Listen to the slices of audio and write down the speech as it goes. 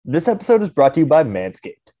This episode is brought to you by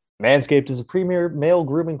Manscaped. Manscaped is a premier male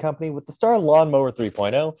grooming company with the Star Lawnmower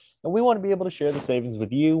 3.0, and we want to be able to share the savings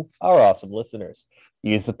with you, our awesome listeners.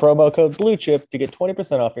 Use the promo code BLUECHIP to get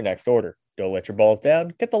 20% off your next order. Don't let your balls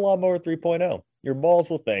down. Get the Lawnmower 3.0. Your balls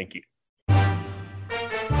will thank you.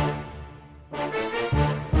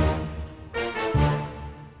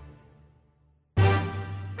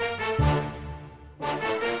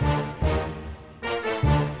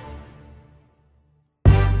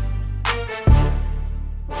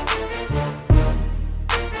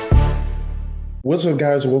 What's up,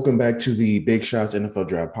 guys? Welcome back to the Big Shots NFL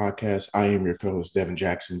Draft Podcast. I am your co-host, Devin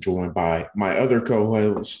Jackson, joined by my other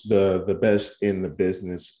co-host, the best in the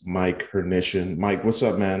business, Mike Hernishin. Mike, what's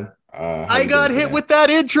up, man? I got hit with that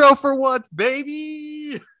intro for once,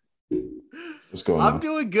 baby. What's going on? I'm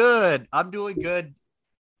doing good.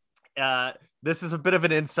 This is a bit of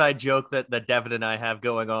an inside joke that Devin and I have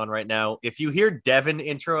going on right now. If you hear Devin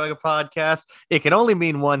introing a podcast, it can only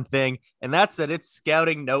mean one thing, and that's that it's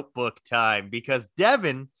scouting notebook time, because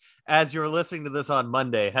Devin, as you're listening to this on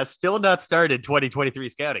Monday, has still not started 2023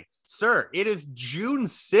 scouting. Sir, it is June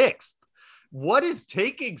 6th. What is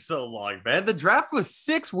taking so long, man? The draft was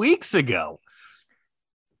 6 weeks ago.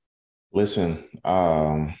 Listen,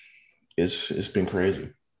 it's been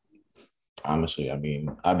crazy. Honestly, I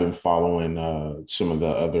mean, I've been following some of the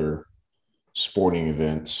other sporting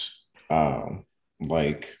events,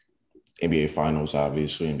 like NBA Finals,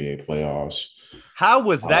 obviously, NBA playoffs. How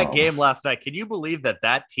was that game last night? Can you believe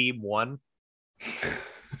that team won?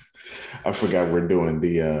 I forgot we're doing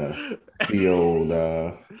the old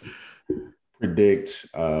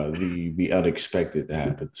predict the unexpected to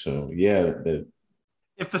happen. So yeah,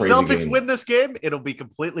 if the Celtics win this game, it'll be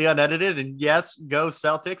completely unedited. And yes, go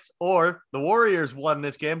Celtics. Or the Warriors won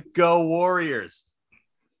this game. Go Warriors.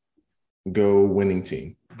 Go winning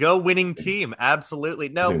team. Go winning team. Absolutely.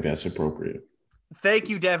 No, I think that's appropriate. Thank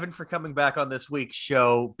you, Devin, for coming back on this week's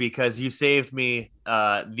show, because you saved me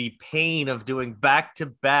the pain of doing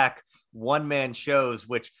back-to-back one-man shows,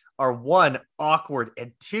 which are one, awkward,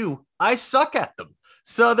 and two, I suck at them.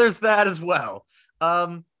 So there's that as well.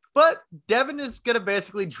 But Devin is going to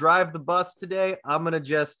basically drive the bus today. I'm going to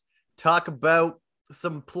just talk about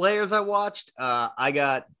some players I watched. I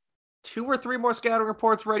got 2 or 3 more scouting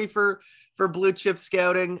reports ready for blue chip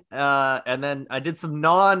scouting. And then I did some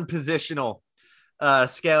non-positional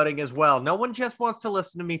scouting as well. No one just wants to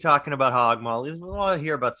listen to me talking about hog mollies. We want to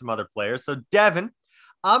hear about some other players. So Devin,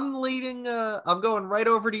 I'm going right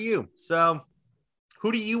over to you. So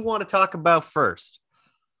who do you want to talk about first?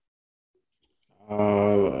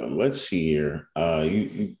 Let's see here.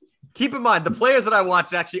 You keep in mind the players that I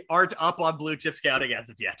watched actually aren't up on blue chip scouting as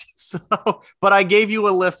of yet. So, but I gave you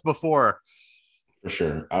a list before. For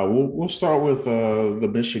sure. We'll start with the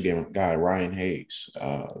Michigan guy, Ryan Hayes.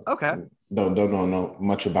 Okay. Don't know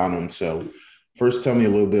much about him. So first, tell me a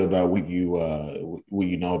little bit about what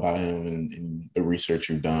you know about him and the research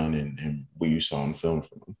you've done and what you saw on film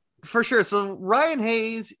from him. For sure. So Ryan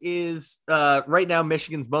Hayes is right now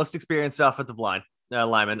Michigan's most experienced offensive lineman.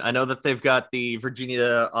 I know that they've got the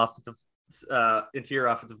Virginia interior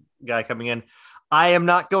offensive guy coming in. I am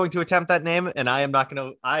not going to attempt that name, and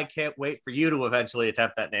I can't wait for you to eventually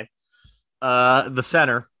attempt that name. The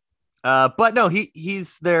center. But no,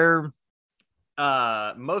 he's their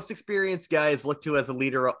most experienced guy, is looked to as a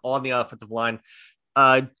leader on the offensive line.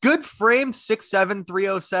 Good frame, 6'7",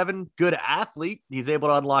 307, good athlete. He's able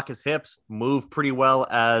to unlock his hips, move pretty well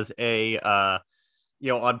as a,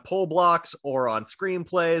 on pull blocks or on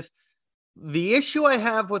screenplays. The issue I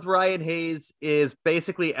have with Ryan Hayes is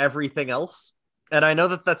basically everything else. And I know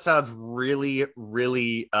that sounds really,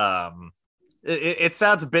 really, it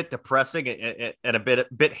sounds a bit depressing and a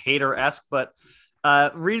bit hater-esque, but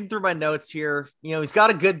reading through my notes here, he's got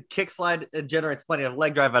a good kick slide and generates plenty of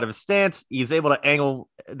leg drive out of his stance. He's able to angle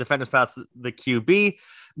defenders past the QB,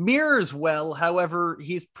 mirrors well. However,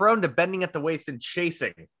 he's prone to bending at the waist and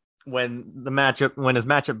chasing when his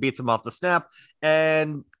matchup beats him off the snap.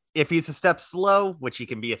 And if he's a step slow, which he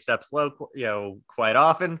can be a step slow, quite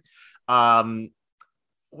often.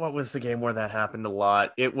 What was the game where that happened a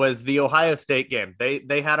lot? It was the Ohio State game.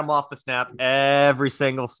 They had him off the snap every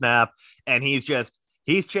single snap, and he's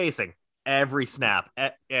chasing every snap.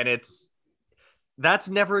 And that's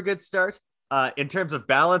never a good start. In terms of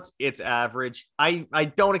balance, it's average.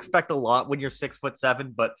 I don't expect a lot when you're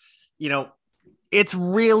 6'7", but it's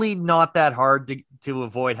really not that hard to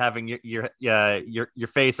avoid having your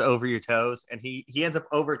face over your toes. And he ends up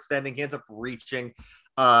overextending. He ends up reaching.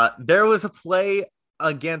 There was a play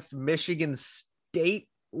against Michigan State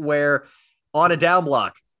where on a down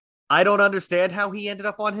block, I don't understand how he ended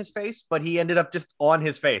up on his face, but he ended up just on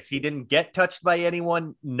his face. He didn't get touched by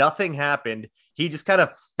anyone. Nothing happened. He just kind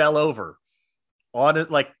of fell over on it,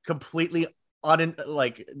 like completely on it.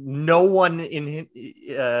 Like no one in,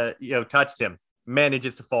 touched him,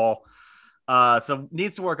 manages to fall. So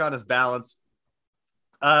needs to work on his balance.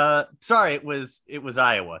 Sorry, it was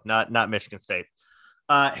Iowa, not Michigan State.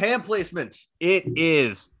 Hand placement, it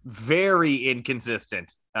is very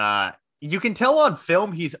inconsistent. You can tell on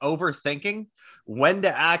film he's overthinking when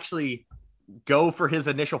to actually go for his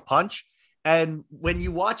initial punch. And when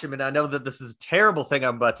you watch him, and I know that this is a terrible thing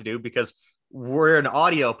I'm about to do because we're an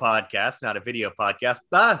audio podcast, not a video podcast.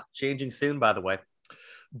 Changing soon, by the way.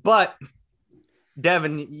 But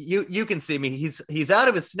Devin, you can see me. He's out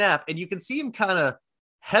of his snap, and you can see him kind of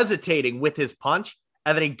hesitating with his punch,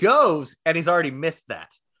 and then he goes, and he's already missed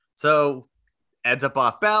that. So ends up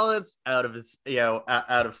off balance, out of his,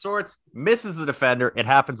 out of sorts, misses the defender. It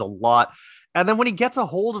happens a lot. And then when he gets a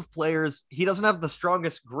hold of players, he doesn't have the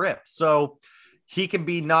strongest grip. So he can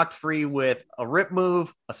be knocked free with a rip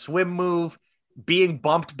move, a swim move, being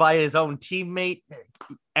bumped by his own teammate.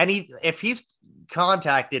 If he's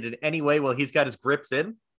contacted in any way while he's got his grips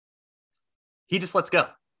in, he just lets go.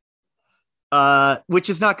 Which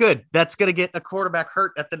is not good. That's going to get a quarterback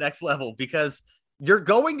hurt at the next level because you're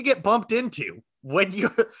going to get bumped into when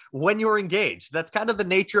you're engaged. That's kind of the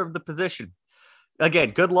nature of the position. Again,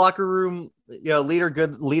 good locker room, leader,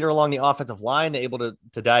 good leader along the offensive line, able to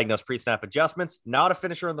diagnose pre-snap adjustments. Not a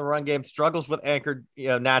finisher in the run game, struggles with anchor,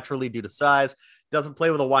 naturally due to size. Doesn't play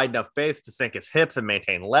with a wide enough base to sink his hips and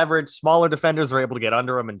maintain leverage. Smaller defenders are able to get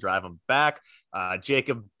under him and drive him back.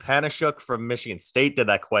 Jacob Panashuk from Michigan State did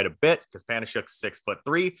that quite a bit because Panashuk's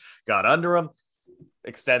 6'3", got under him,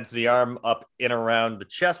 extends the arm up in around the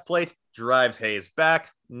chest plate, drives Hayes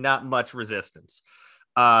back. Not much resistance.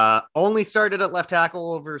 Only started at left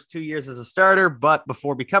tackle over his 2 years as a starter, but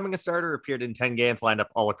before becoming a starter, appeared in 10 games, lined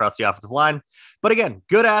up all across the offensive line. But again,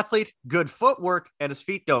 good athlete, good footwork, and his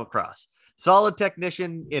feet don't cross. Solid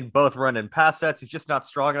technician in both run and pass sets. He's just not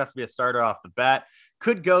strong enough to be a starter off the bat.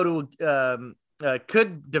 Could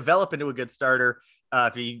develop into a good starter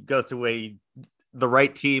if he goes to the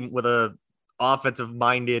right team with a offensive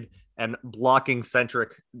minded and blocking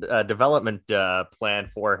centric development plan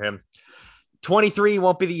for him. 23,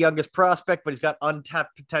 won't be the youngest prospect, but he's got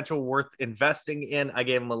untapped potential worth investing in. I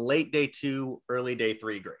gave him a late day 2, early day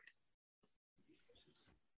 3 grade.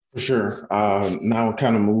 For sure. Now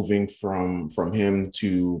kind of moving from him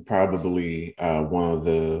to probably one of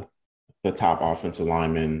the top offensive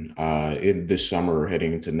linemen in this summer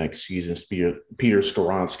heading into next season, Peter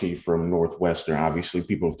Skoronski from Northwestern. Obviously,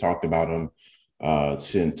 people have talked about him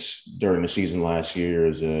since during the season last year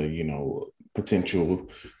as a, potential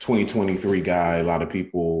 2023 guy. A lot of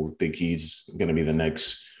people think he's going to be the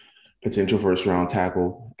next potential first-round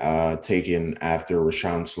tackle taken after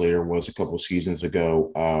Rashawn Slater was a couple seasons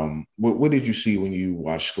ago. What did you see when you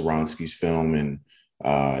watched Skoronski's film, and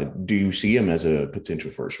do you see him as a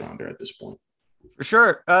potential first-rounder at this point? For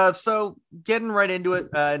sure. So getting right into it,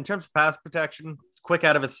 in terms of pass protection, it's quick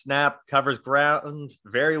out of his snap, covers ground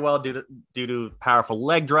very well due to powerful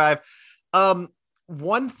leg drive.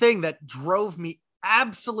 One thing that drove me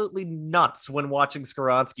absolutely nuts when watching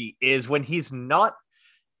Skoronski is when he's not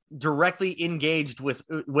directly engaged with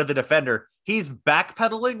a defender, he's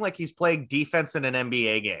backpedaling like he's playing defense in an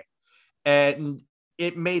NBA game. And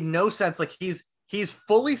it made no sense. Like he's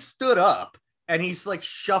fully stood up and he's like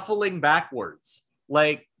shuffling backwards.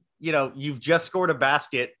 Like, you've just scored a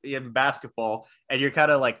basket in basketball and you're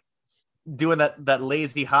kind of like doing that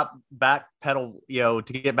lazy hop back pedal, to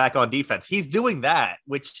get back on defense. He's doing that,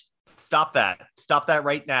 which stop that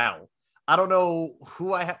right now. I don't know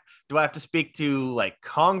who do I have to speak to, like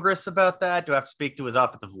Congress, about that? Do I have to speak to his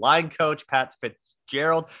offensive line coach, Pat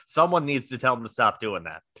Fitzgerald? Someone needs to tell him to stop doing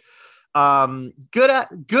that.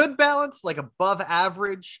 Good balance, like above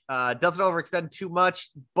average, doesn't overextend too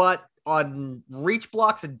much, but on reach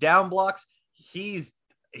blocks and down blocks, he's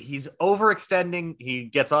overextending. He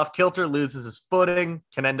gets off kilter, loses his footing,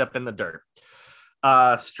 can end up in the dirt.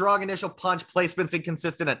 Strong initial punch, placement's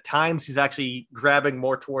inconsistent at times. He's actually grabbing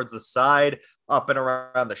more towards the side, up and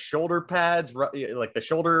around the shoulder pads, like the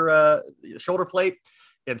shoulder plate,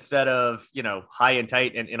 instead of high and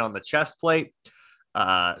tight and in on the chest plate.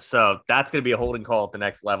 So that's going to be a holding call at the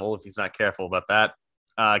next level if he's not careful about that.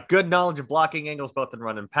 Good knowledge of blocking angles, both in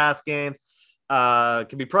run and pass games. Can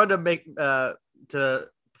be prone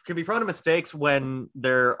to mistakes when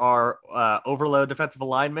there are overload defensive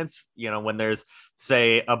alignments. When there's,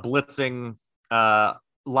 say, a blitzing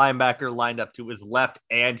linebacker lined up to his left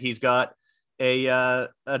and he's got a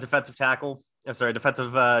defensive tackle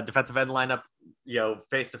defensive end lineup,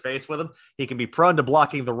 face to face with him, he can be prone to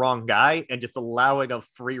blocking the wrong guy and just allowing a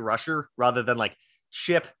free rusher rather than like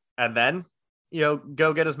chip and then,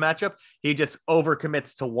 go get his matchup. He just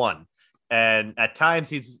overcommits to one. And at times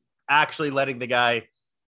he's actually letting the guy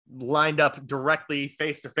lined up directly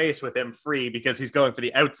face to face with him free because he's going for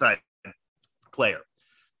the outside player,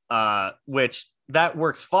 which that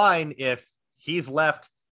works fine if he's left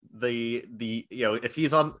if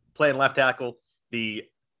he's on playing left tackle, the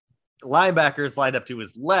linebacker is lined up to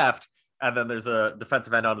his left, and then there's a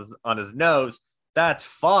defensive end on his nose. That's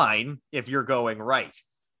fine if you're going right.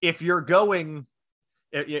 If the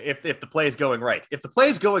play is going right, if the play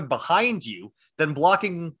is going behind you, then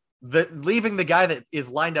leaving the guy that is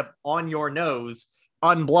lined up on your nose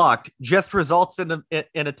unblocked just results in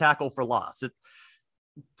a tackle for loss. It's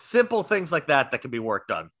simple things like that can be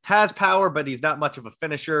worked on. Has power, but he's not much of a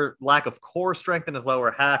finisher. Lack of core strength in his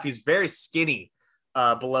lower half. He's very skinny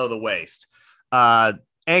below the waist.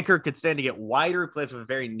 Anchor could stand to get wider. Plays with a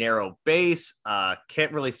very narrow base.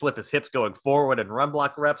 Can't really flip his hips going forward and run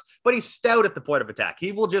block reps, but he's stout at the point of attack.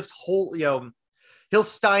 He will just hold, he'll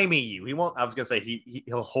stymie you. He won't, I was going to say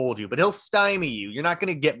he'll hold you, but he'll stymie you. You're not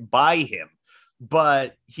going to get by him,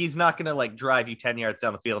 but he's not going to like drive you 10 yards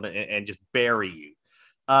down the field and just bury you.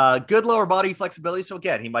 Good lower body flexibility. So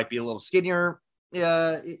again, he might be a little skinnier, in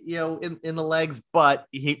the legs, but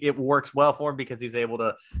it works well for him because he's able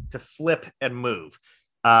to flip and move.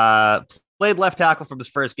 Played left tackle from his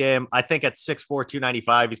first game. I think at 6'4",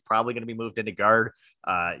 295, he's probably going to be moved into guard.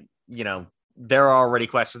 There are already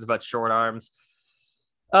questions about short arms.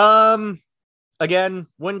 Again,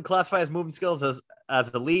 wouldn't classify his movement skills as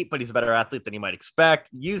elite, but he's a better athlete than you might expect.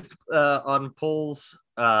 Used on pulls,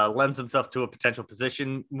 lends himself to a potential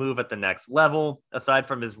position move at the next level. Aside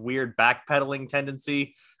from his weird backpedaling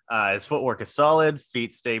tendency, his footwork is solid.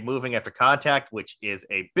 Feet stay moving after contact, which is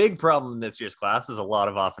a big problem in this year's class, as a lot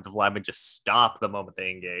of offensive linemen just stop the moment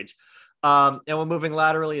they engage. And when moving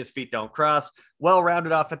laterally, his feet don't cross.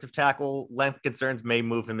 Well-rounded offensive tackle. Length concerns may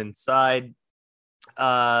move him inside.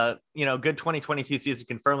 Good 2022 season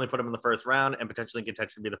can firmly put him in the first round and potentially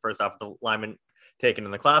contention to be the first offensive lineman taken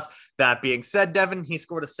in the class. That being said, Devin, he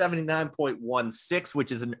scored a 79.16,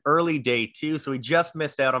 which is an early day 2. So he just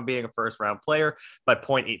missed out on being a first round player by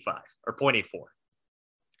 0.85 or 0.84.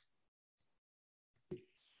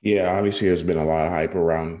 Yeah, obviously there's been a lot of hype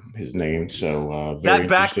around his name. So that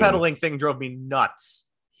backpedaling thing drove me nuts.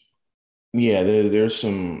 Yeah, there's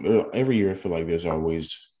some every year I feel like there's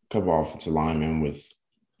always a couple offensive linemen with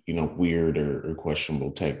weird or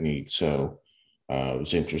questionable technique. So it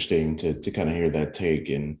was interesting to kind of hear that take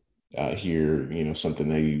and hear something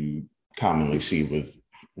that you commonly see with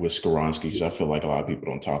Skoronski, because I feel like a lot of people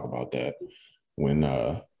don't talk about that when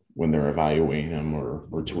they're evaluating him or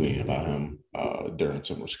tweeting about him during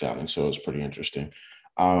summer scouting. So it's pretty interesting.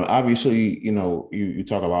 Obviously, you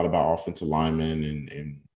talk a lot about offensive linemen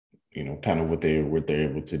and kind of what they're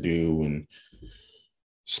able to do and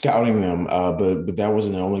scouting them, but that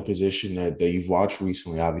wasn't the only position that you've watched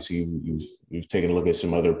recently. Obviously, you've taken a look at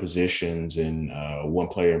some other positions, and one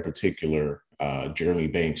player in particular, Jeremy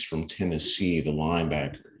Banks from Tennessee, the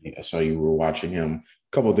linebacker. I saw you were watching him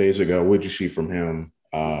a couple of days ago. What did you see from him?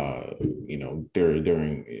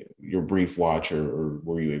 During your brief watch, or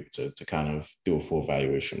were you able to kind of do a full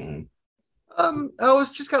evaluation on him? I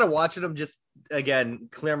was just kind of watching him, just again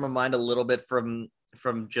clear my mind a little bit from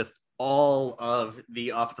just all of the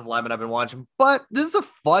offensive linemen I've been watching, but this is a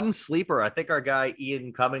fun sleeper. I think our guy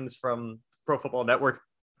Ian Cummings from Pro Football Network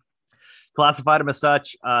classified him as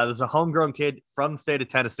such. This is a homegrown kid from the state of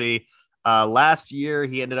Tennessee. Last year,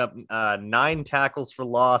 he ended up 9 tackles for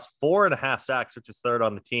loss, 4.5 sacks, which was third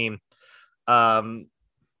on the team.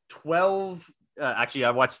 12. Actually,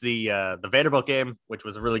 I watched the Vanderbilt game, which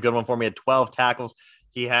was a really good one for me. He had 12 tackles.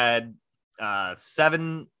 He had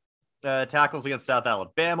 7 tackles against South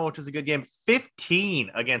Alabama, which was a good game. 15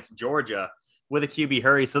 against Georgia with a QB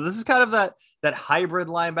hurry. So this is kind of that hybrid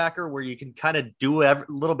linebacker where you can kind of do a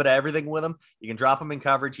little bit of everything with him. You can drop him in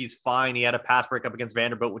coverage. He's fine. He had a pass breakup against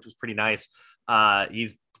Vanderbilt, which was pretty nice.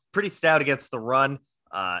 He's pretty stout against the run,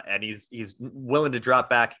 and he's willing to drop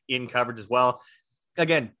back in coverage as well.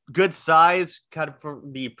 Again, good size, kind of for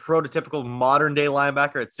the prototypical modern day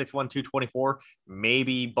linebacker at 6'1", 224,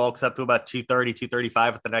 maybe bulks up to about 230,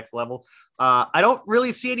 235 at the next level. I don't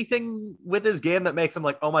really see anything with his game that makes him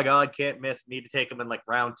like, oh my God, can't miss, need to take him in like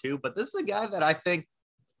round 2. But this is a guy that I think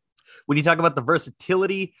when you talk about the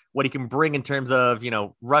versatility, what he can bring in terms of,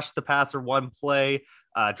 rush the passer one play,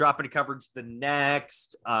 drop into coverage the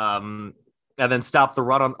next, and then stop the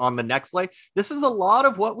run on the next play. This is a lot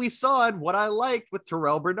of what we saw and what I liked with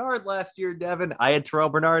Terrell Bernard last year, Devin. I had Terrell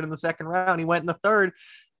Bernard in the second round. He went in the third.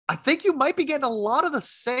 I think you might be getting a lot of the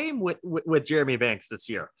same with Jeremy Banks this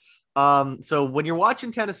year. So when you're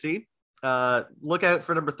watching Tennessee, look out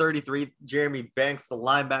for number 33, Jeremy Banks, the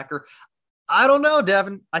linebacker. I don't know,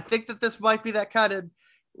 Devin. I think that this might be that kind of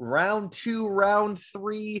round 2, round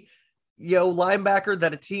 3, linebacker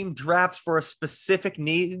that a team drafts for a specific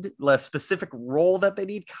need, a specific role that they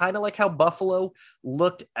need, kind of like how Buffalo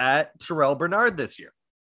looked at Terrell Bernard this year.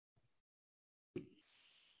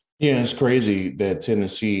 Yeah, it's crazy that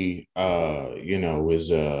Tennessee, is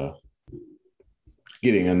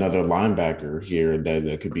getting another linebacker here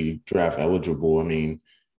that could be draft eligible. I mean,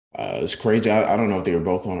 it's crazy. I don't know if they were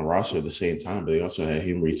both on the roster at the same time, but they also had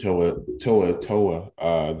Henry Toa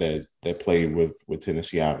that played with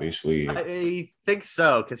Tennessee, obviously. I think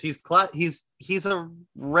so, because he's a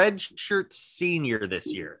redshirt senior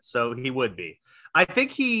this year, so he would be. I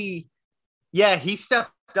think he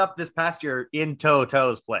stepped up this past year in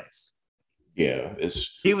Toa's place. Yeah,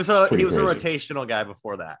 he was a rotational guy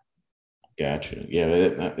before that. Gotcha. Yeah,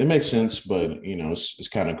 it makes sense, but it's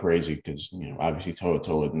kind of crazy because obviously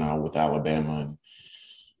Toa now with Alabama and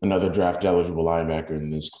another draft eligible linebacker in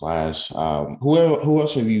this class. Who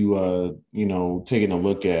else have you taken a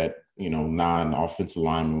look at non-offensive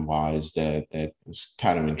lineman wise that has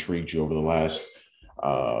kind of intrigued you over the last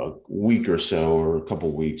week or so, or a couple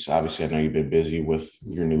of weeks? Obviously, I know you've been busy with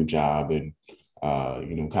your new job and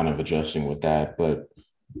kind of adjusting with that, but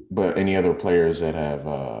any other players that have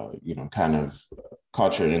kind of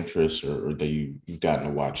caught your interest or that you've gotten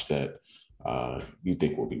to watch that you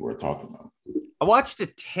think will be worth talking about? I watched a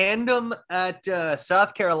tandem at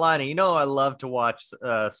South Carolina. I love to watch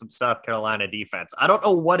some South Carolina defense. I don't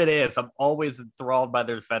know what it is. I'm always enthralled by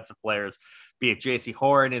their defensive players, be it J.C.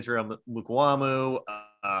 Horn, Israel Mukwamu,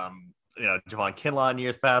 Javon Kinlaw in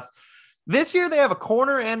years past. This year, they have a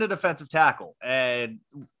corner and a defensive tackle. And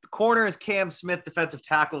corner is Cam Smith, defensive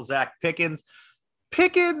tackle Zach Pickens.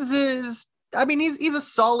 Pickens is, he's a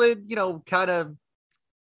solid, kind of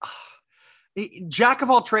jack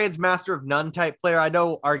of all trades, master of none type player. I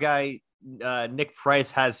know our guy, Nick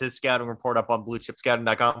Price, has his scouting report up on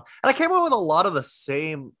bluechipscouting.com. And I came up with a lot of the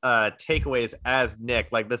same takeaways as Nick.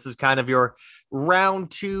 Like, this is kind of your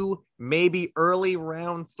round 2, maybe early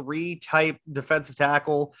round 3 type defensive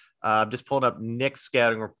tackle. I'm just pulling up Nick's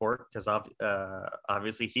scouting report because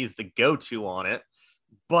obviously he's the go-to on it.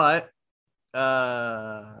 But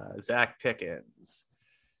Zach Pickens.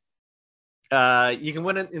 You can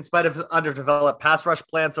win it in spite of underdeveloped pass rush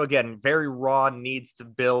plan. So again, very raw, needs to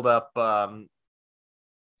build up, the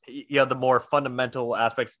more fundamental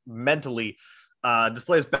aspects mentally.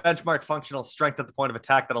 Displays benchmark functional strength at the point of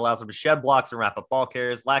attack that allows him to shed blocks and wrap up ball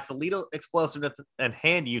carriers. Lacks a little explosiveness and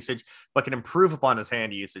hand usage, but can improve upon his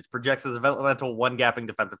hand usage. Projects as a developmental one-gapping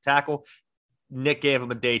defensive tackle. Nick gave him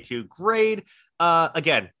a day 2 grade.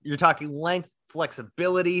 Again, you're talking length,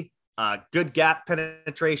 flexibility, good gap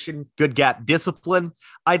penetration, good gap discipline.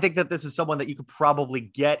 I think that this is someone that you could probably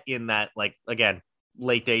get in that, late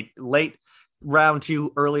round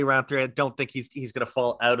 2, early round 3. I don't think he's going to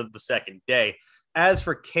fall out of the second day. As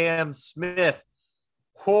for Cam Smith,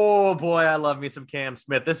 oh boy, I love me some Cam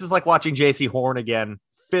Smith. This is like watching J.C. Horn again.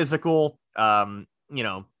 Physical, good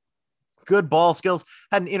ball skills.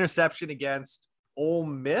 Had an interception against Ole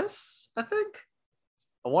Miss, I think.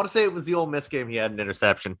 I want to say it was the Ole Miss game he had an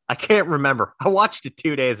interception. I can't remember. I watched it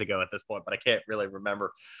 2 days ago at this point, but I can't really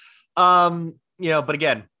remember. But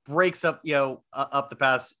again, breaks up, up the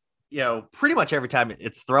pass, pretty much every time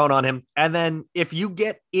it's thrown on him. And then if you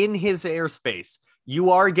get in his airspace,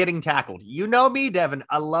 you are getting tackled. You know me, Devin.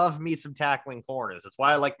 I love me some tackling corners. That's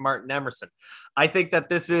why I like Martin Emerson. I think that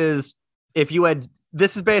this is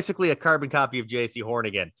basically a carbon copy of J.C. Horn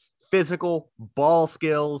again. Physical, ball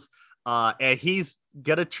skills, and he's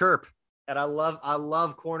gonna chirp. And I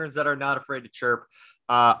love corners that are not afraid to chirp.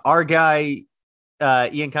 Our guy,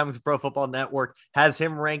 Ian Cummings of Pro Football Network, has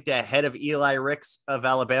him ranked ahead of Eli Ricks of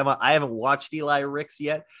Alabama. I haven't watched Eli Ricks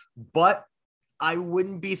yet, but I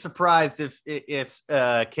wouldn't be surprised if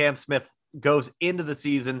Cam Smith goes into the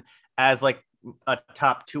season as like a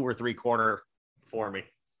top 2 or 3 corner for me.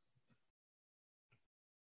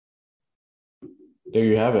 There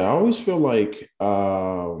you have it. I always feel like,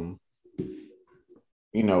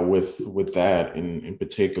 with that in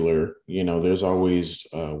particular, there's always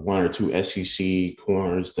 1 or 2 SEC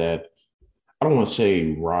corners that I don't want to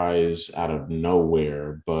say rise out of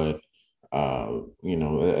nowhere, but I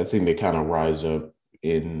think they kind of rise up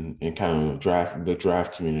in kind of the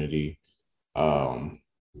draft community.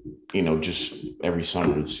 just every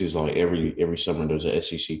summer. It seems like every summer there's a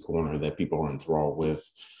SEC corner that people are enthralled with.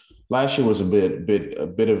 Last year was a bit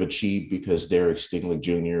of a cheat because Derek Stingley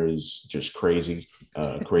Jr. is just crazy,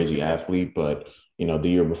 crazy athlete. But the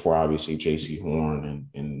year before, obviously J.C. Horn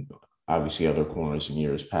and obviously other corners in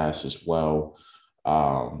years past as well.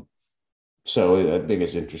 So I think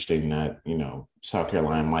it's interesting that South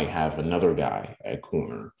Carolina might have another guy at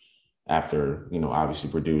corner after obviously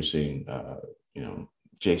producing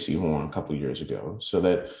J.C. Horn a couple of years ago. So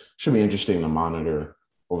that should be interesting to monitor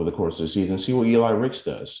over the course of the season, see what Eli Ricks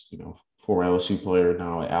does. Former LSU player,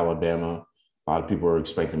 now at Alabama. A lot of people are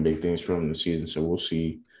expecting big things from him this season, so we'll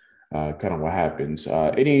see kind of what happens.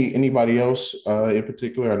 Anybody else in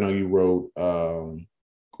particular? I know you wrote,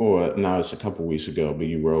 now it's a couple weeks ago, but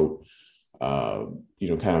you wrote,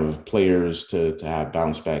 kind of players to have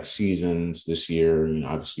bounce back seasons this year.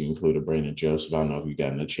 Obviously you included Brandon Joseph. I don't know if you've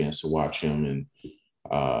gotten a chance to watch him and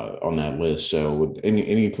on that list. So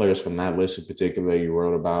any players from that list in particular you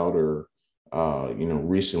wrote about or,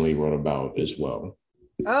 recently wrote about as well?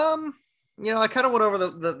 I kind of went over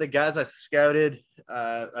the guys I scouted.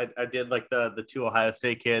 I did like the two Ohio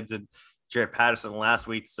State kids and Jared Patterson last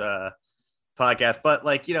week's podcast. But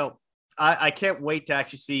I can't wait to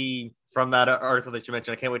actually see from that article that you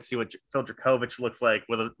mentioned. I can't wait to see what Phil Dracovic looks like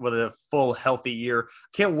with a full healthy year.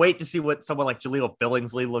 Can't wait to see what someone like Jaleel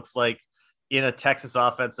Billingsley looks like in a Texas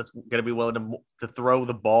offense that's going to be willing to throw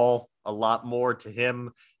the ball a lot more to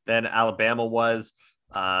him than Alabama was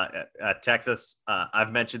at Texas.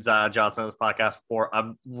 I've mentioned Zion Johnson on this podcast before.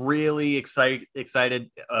 I'm really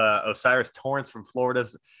excited. Osiris Torrance from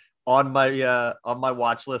Florida's on my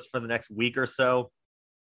watch list for the next week or so.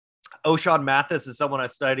 O'Shawn Mathis is someone I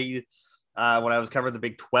studied when I was covering the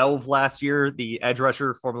Big 12 last year, the edge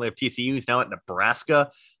rusher formerly of TCU. He's now at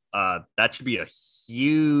Nebraska. That should be a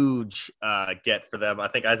huge get for them. I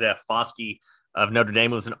think Isaiah Foskey of Notre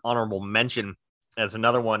Dame was an honorable mention as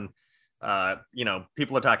another one.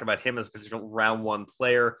 People are talking about him as a potential round one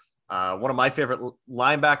player. One of my favorite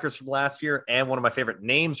linebackers from last year and one of my favorite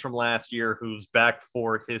names from last year who's back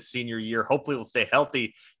for his senior year, hopefully will stay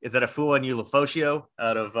healthy, is Adefua Ulufosio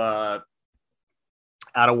out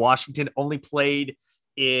of Washington. Only played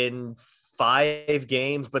in 5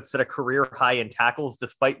 games, but set a career high in tackles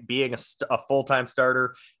despite being a full-time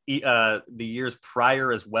starter the years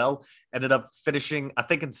prior as well. Ended up finishing, I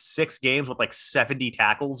think, in 6 games with like 70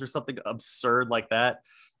 tackles or something absurd like that.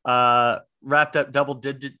 Wrapped up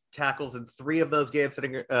double-digit tackles in 3 of those games,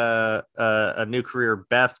 setting a new career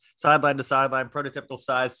best. Sideline to sideline, prototypical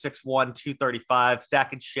size, 6'1", 235,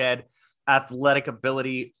 stack and shed, athletic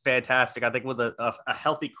ability, fantastic. I think with a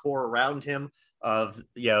healthy core around him of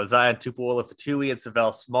Zion Tupuola-Fatui and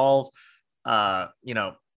Savell Smalls,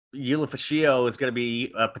 Ulufosio is going to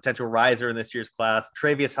be a potential riser in this year's class.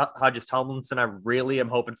 Travius Hodges Tomlinson, I really am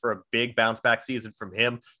hoping for a big bounce back season from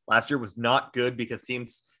him. Last year was not good because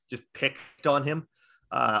teams just picked on him.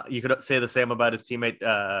 You could say the same about his teammate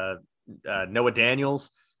Noah Daniels,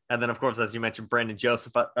 and then of course, as you mentioned, Brandon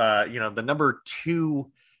Joseph. The number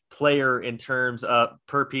 2 player in terms of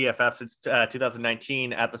per PFF since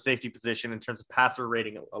 2019 at the safety position in terms of passer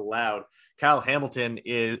rating allowed. Kyle Hamilton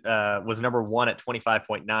was number 1 at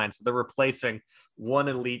 25.9. So they're replacing one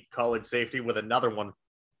elite college safety with another one.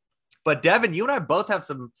 But Devin, you and I both have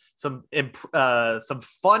some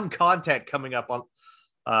fun content coming up on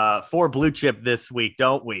for Blue Chip this week,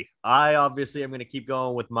 don't we? I obviously am going to keep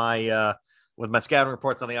going with my scouting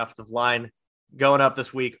reports on the offensive line. Going up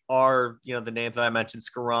this week are, the names that I mentioned: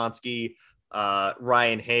 Skoronski,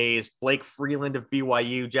 Ryan Hayes, Blake Freeland of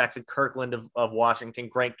BYU, Jackson Kirkland of Washington,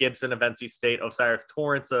 Grant Gibson of NC State, Osiris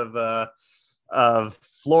Torrance of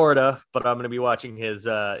Florida, but I'm going to be watching his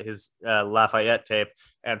Lafayette tape,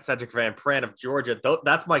 and Cedric Van Pran of Georgia.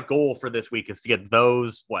 That's my goal for this week, is to get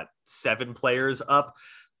those 7 players up.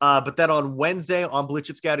 But then on Wednesday on Blue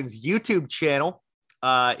Chip Scouting's YouTube channel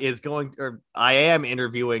I am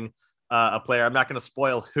interviewing a player. I'm not going to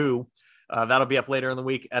spoil who. That'll be up later in the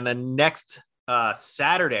week. And then next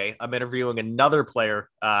Saturday, I'm interviewing another player.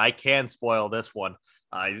 I can spoil this one.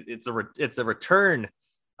 It's a return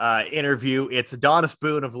interview. It's Adonis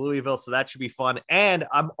Boone of Louisville, so that should be fun. And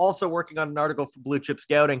I'm also working on an article for Blue Chip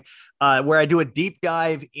Scouting where I do a deep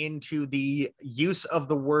dive into the use of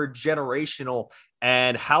the word generational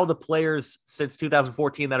and how the players since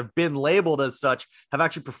 2014 that have been labeled as such have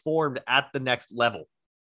actually performed at the next level.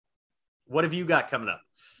 What have you got coming up?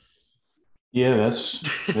 Yeah, that's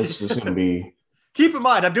just going to be. Keep in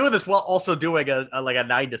mind, I'm doing this while also doing a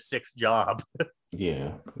 9 to 6 job. Yeah,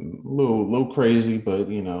 a little crazy, but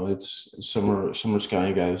it's summer scouting.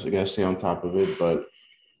 You guys got to stay on top of it. But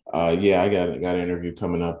Yeah, I got an interview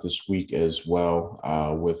coming up this week as well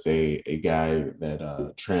with a guy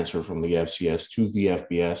that transferred from the FCS to the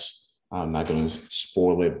FBS. I'm not going to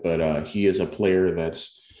spoil it, but he is a player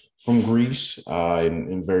that's from Greece,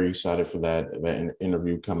 and very excited for that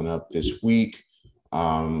interview coming up this week.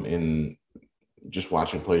 And just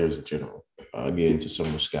watching players in general, get into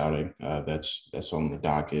summer scouting. That's on the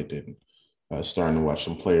docket, and starting to watch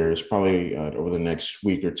some players probably over the next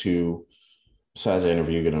week or two. Besides the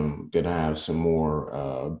interview, gonna have some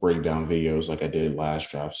more breakdown videos like I did last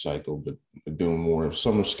draft cycle, but doing more of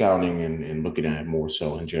summer scouting and looking at it more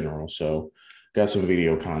so in general. So got some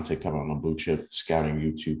video content coming on the Blue Chip Scouting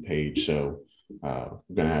YouTube page. So we're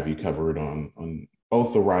gonna have you covered on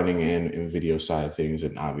both the writing and video side of things,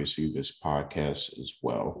 and obviously this podcast as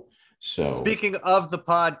well. So Speaking of the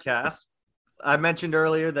podcast, I mentioned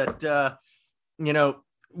earlier that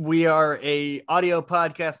we are a audio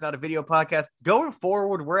podcast, not a video podcast. Going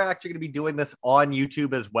forward, we're actually going to be doing this on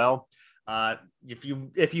YouTube as well.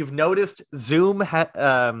 If you've noticed,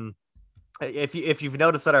 if you've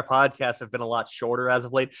noticed that our podcasts have been a lot shorter as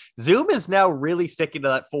of late, Zoom is now really sticking to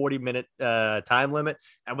that 40-minute time limit.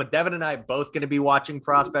 And with Devin and I both going to be watching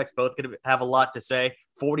prospects, both going to have a lot to say,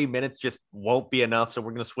 40 minutes just won't be enough. So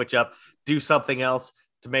we're going to switch up, do something else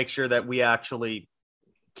to make sure that we actually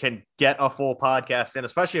can get a full podcast in,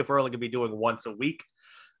 especially if we're only going to be doing once a week.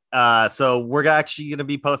 So we're actually going to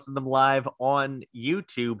be posting them live on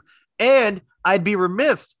YouTube. And I'd be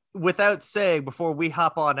remiss without saying before we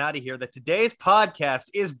hop on out of here that today's podcast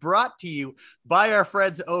is brought to you by our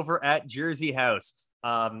friends over at Jersey House.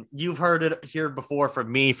 You've heard it here before from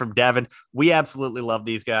me, from Devin. We absolutely love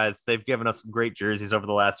these guys. They've given us some great jerseys over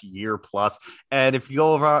the last year plus. And if you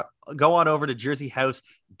go on over to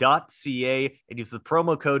jerseyhouse.ca and use the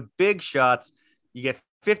promo code Big Shots, you get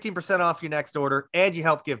 15% off your next order, and you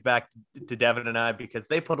help give back to Devin and I because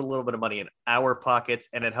they put a little bit of money in our pockets,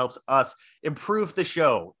 and it helps us improve the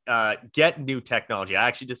show, get new technology. I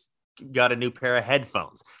actually just got a new pair of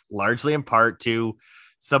headphones, largely in part to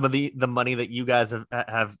some of the money that you guys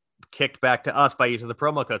have kicked back to us by using the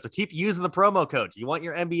promo code. So keep using the promo code. You want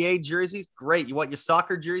your NBA jerseys? Great. You want your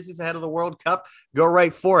soccer jerseys ahead of the World Cup? Go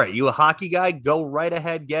right for it. You a hockey guy? Go right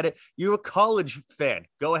ahead, get it. You a college fan?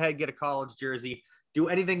 Go ahead, get a college jersey. Do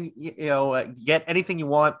anything, get anything you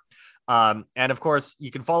want. And of course,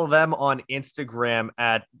 you can follow them on Instagram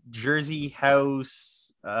at Jersey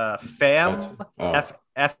House Fam.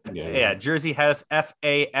 Jersey House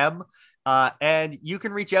FAM. And you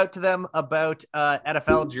can reach out to them about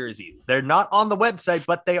NFL jerseys. They're not on the website,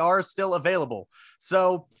 but they are still available.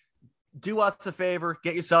 So do us a favor,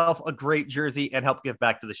 get yourself a great jersey and help give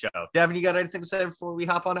back to the show. Devin, you got anything to say before we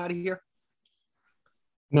hop on out of here?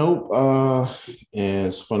 Nope. And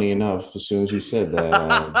it's funny enough, as soon as you said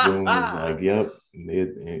that, Zoom was like, "Yep,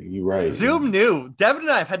 you're right." Zoom knew. Devin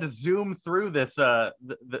and I have had to zoom through this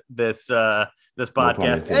this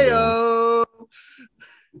podcast. Heyo.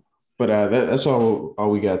 But that's all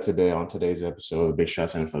we got today on today's episode of the Big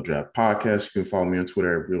Shots NFL Draft Podcast. You can follow me on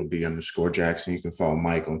Twitter at RealD_Jackson. You can follow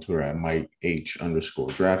Mike on Twitter at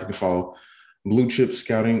MikeH_Draft. You can follow Blue Chip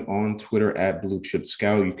Scouting on Twitter at Blue Chip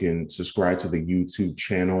Scout. You can subscribe to the YouTube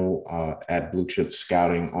channel at Blue Chip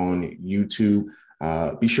Scouting on YouTube.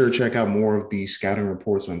 Be sure to check out more of the scouting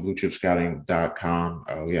reports on bluechipscouting.com.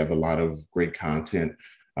 We have a lot of great content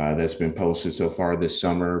that's been posted so far this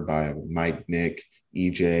summer by Mike, Nick,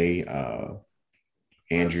 EJ,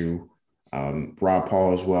 Andrew, Rob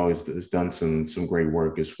Paul as well has done some great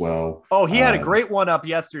work as well. Oh, he had a great one up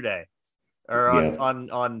yesterday or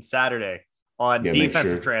on Saturday on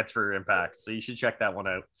defensive transfer impact. So you should check that one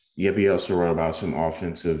out. Yeah, he also wrote about some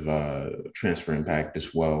offensive transfer impact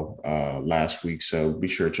as well last week. So be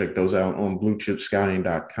sure to check those out on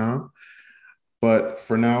bluechipscouting.com. But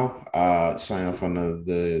for now, sign off on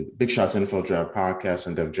the Big Shots NFL Draft Podcast.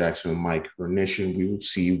 I'm Dev Jackson and Mike Renishin. We will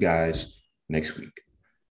see you guys next week.